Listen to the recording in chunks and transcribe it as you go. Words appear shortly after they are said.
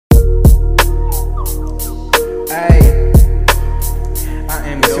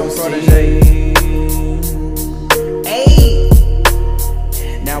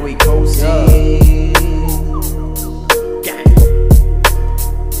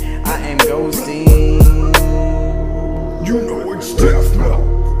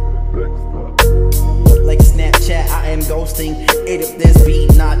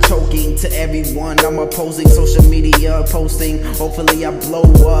one, I'm opposing social media posting. Hopefully I blow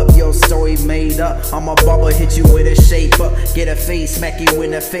up, your story made up. I'm a barber, hit you with a shape up, get a face, smack you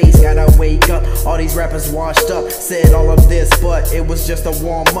in the face. Gotta wake up, all these rappers washed up. Said all of this, but it was just a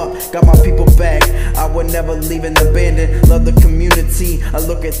warm up. Got my people back, I would never leave and abandon. Love the community, I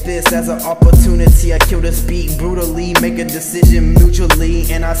look at this as an opportunity. I kill this beat brutally, make a decision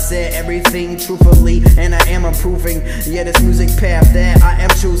mutually, and I said everything truthfully, and I am improving. Yeah, this music path that I am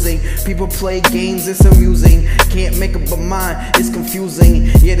choosing. People play games, it's amusing. Can't make up my mind, it's confusing.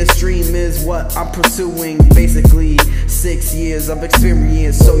 Yeah, the stream is what I'm pursuing. Basically 6 years of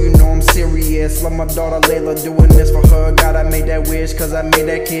experience, so you know I'm serious. Love my daughter Layla, doing this for her. God, I made that wish, cause I made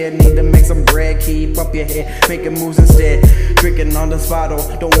that kid. Need to make some bread, keep up your head, making moves instead. Drinking on this bottle,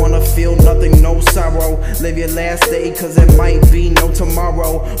 don't wanna feel nothing, no sorrow. Live your last day, cause it might be no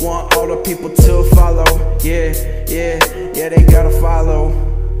tomorrow. Want all the people to follow, yeah, they gotta follow.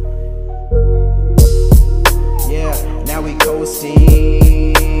 Yeah, now we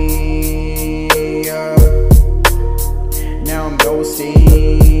coasting, yeah. Now I'm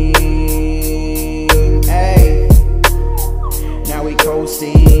ghosting, hey. Now we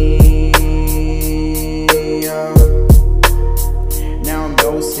coasting.